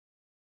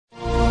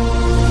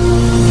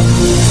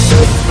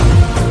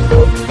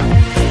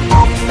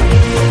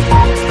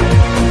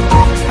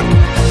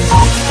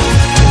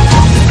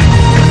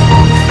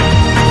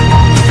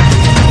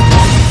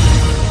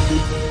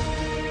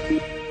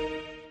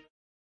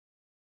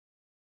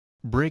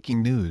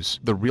Breaking news: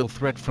 the real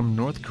threat from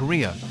North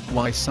Korea,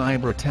 why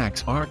cyber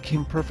attacks are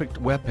Kim perfect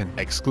weapon.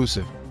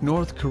 Exclusive: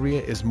 North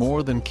Korea is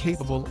more than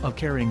capable of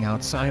carrying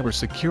out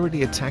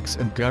cybersecurity attacks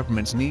and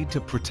governments need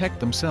to protect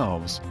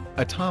themselves,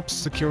 a top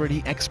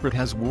security expert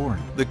has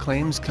warned. The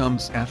claims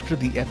comes after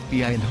the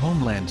FBI and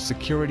Homeland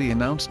Security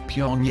announced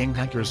Pyongyang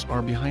hackers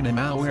are behind a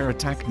malware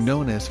attack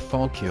known as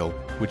Fallkill,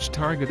 which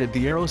targeted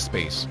the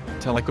aerospace,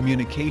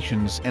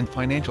 telecommunications and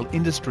financial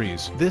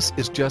industries. This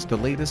is just the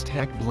latest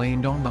hack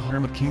blamed on the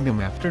Harmony Kingdom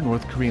after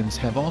North Koreans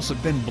have also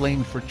been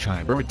blamed for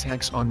cyber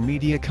attacks on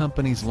media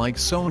companies like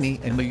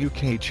Sony and the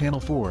UK Channel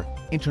 4,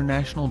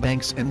 international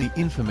banks and the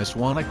infamous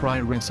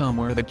WannaCry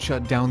ransomware that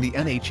shut down the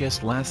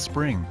NHS last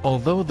spring.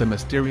 Although the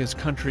mysterious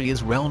country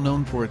is well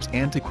known for its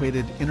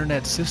antiquated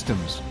internet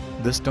systems,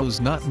 this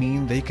does not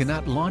mean they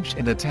cannot launch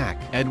an attack.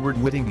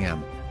 Edward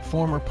Whittingham,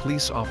 former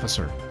police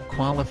officer,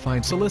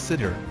 qualified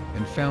solicitor,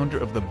 and founder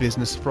of the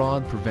Business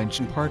Fraud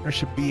Prevention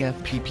Partnership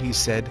BFPP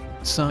said,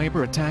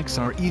 "Cyber attacks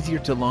are easier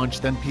to launch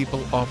than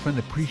people often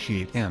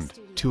appreciate and,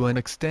 to an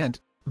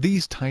extent,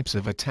 these types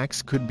of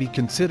attacks could be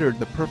considered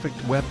the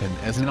perfect weapon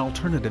as an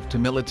alternative to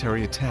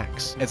military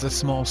attacks." As a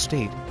small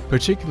state,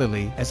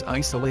 particularly as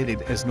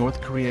isolated as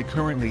North Korea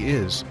currently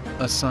is,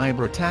 a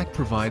cyber attack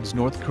provides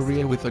North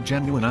Korea with a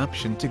genuine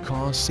option to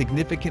cause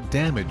significant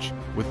damage,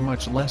 with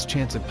much less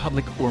chance of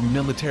public or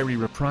military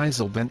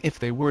reprisal than if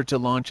they were to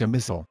launch a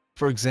missile.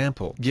 For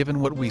example, given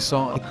what we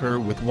saw occur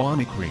with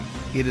WannaCry,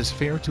 it is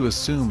fair to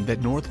assume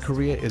that North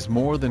Korea is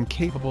more than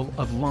capable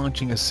of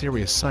launching a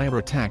serious cyber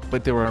attack,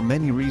 but there are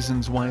many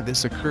reasons why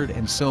this occurred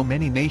and so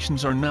many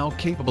nations are now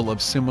capable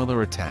of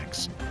similar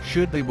attacks,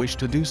 should they wish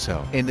to do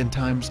so. And in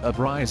times of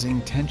rising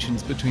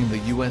tensions between the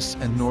US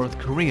and North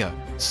Korea,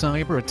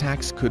 cyber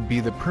attacks could be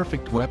the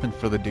perfect weapon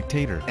for the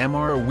dictator.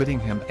 Mr.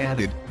 Whittingham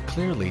added,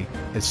 "Clearly,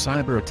 as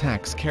cyber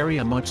attacks carry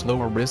a much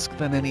lower risk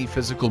than any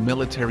physical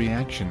military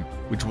action,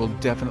 which will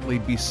definitely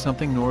be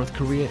something North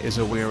Korea is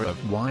aware of.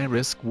 Why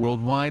risk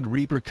worldwide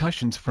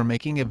repercussions for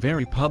making a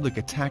very public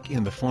attack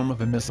in the form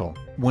of a missile,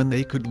 when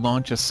they could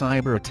launch a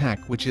cyber attack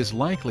which is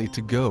likely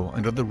to go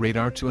under the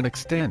radar to an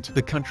extent?"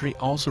 The country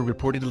also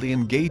reportedly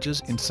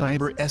engages in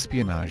cyber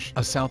espionage.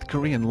 A South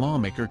Korean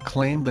lawmaker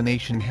claimed the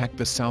nation hacked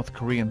the South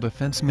Korean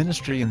Defense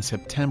Ministry in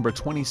September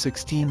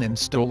 2016 and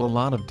stole a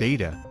lot of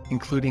data,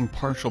 including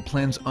partial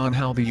plans on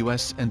how the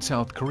US and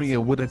South Korea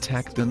would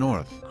attack the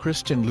North.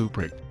 Christian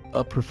Leuprecht,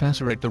 a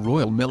professor at the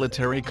Royal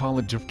Military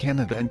College of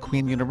Canada and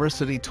Queen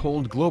University,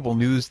 told Global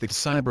News that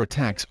cyber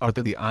attacks are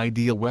the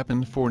ideal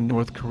weapon for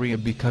North Korea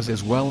because,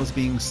 as well as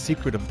being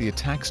secretive, the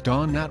attacks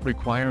do not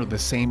require the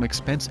same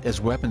expense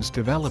as weapons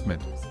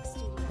development.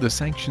 "The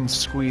sanctions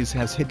squeeze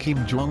has hit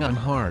Kim Jong-un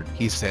hard,"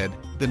 he said.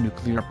 "The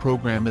nuclear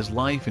program is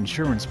life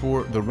insurance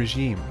for the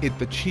regime. It's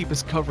the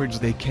cheapest coverage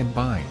they can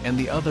buy. And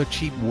the other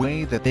cheap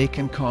way that they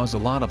can cause a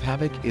lot of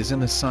havoc is in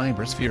the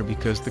cybersphere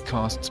because the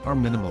costs are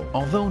minimal."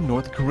 Although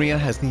North Korea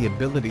has the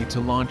ability to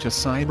launch a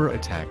cyber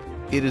attack,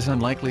 it is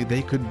unlikely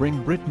they could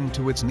bring Britain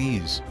to its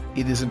knees.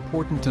 It is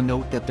important to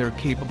note that their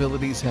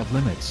capabilities have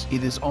limits.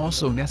 It is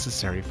also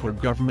necessary for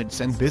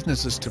governments and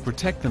businesses to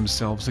protect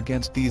themselves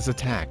against these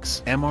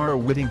attacks. Mr.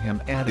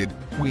 Whittingham added,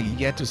 "We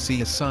yet to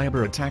see a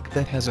cyber attack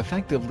that has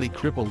effectively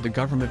crippled the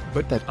government,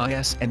 but that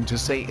is and to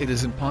say it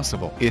is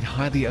impossible. It's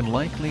highly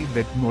unlikely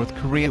that North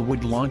Korea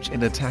would launch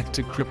an attack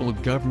to cripple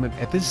a government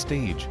at this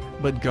stage,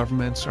 but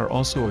governments are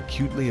also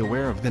acutely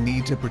aware of the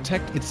need to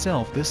protect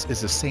itself. This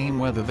is the same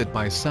whether that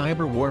by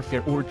cyber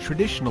warfare or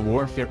traditional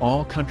warfare.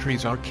 All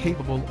countries are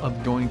capable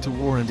of going to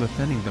war and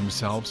defending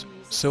themselves,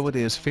 so it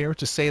is fair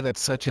to say that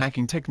such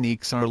hacking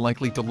techniques are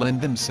likely to lend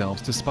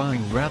themselves to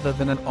spying rather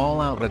than an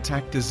all-out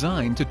attack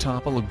designed to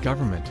topple a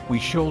government. We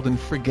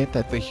shouldn't forget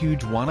that the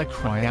huge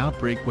WannaCry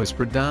outbreak was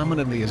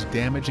predominantly as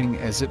damaging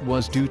as it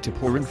was due to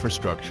poor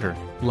infrastructure,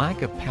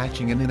 lack of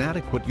patching and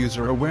inadequate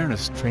user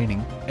awareness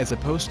training, as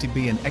opposed to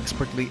be an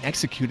expertly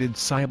executed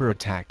cyber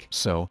attack."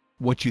 So,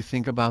 what you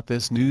think about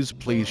this news?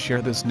 Please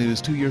share this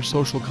news to your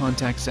social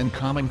contacts and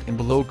comment in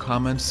below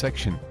comment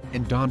section.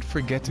 And don't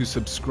forget to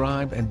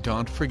subscribe and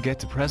don't forget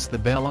to press the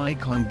bell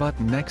icon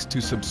button next to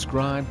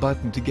subscribe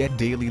button to get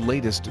daily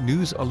latest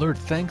news alert.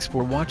 Thanks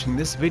for watching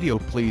this video.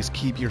 Please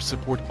keep your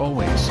support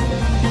always.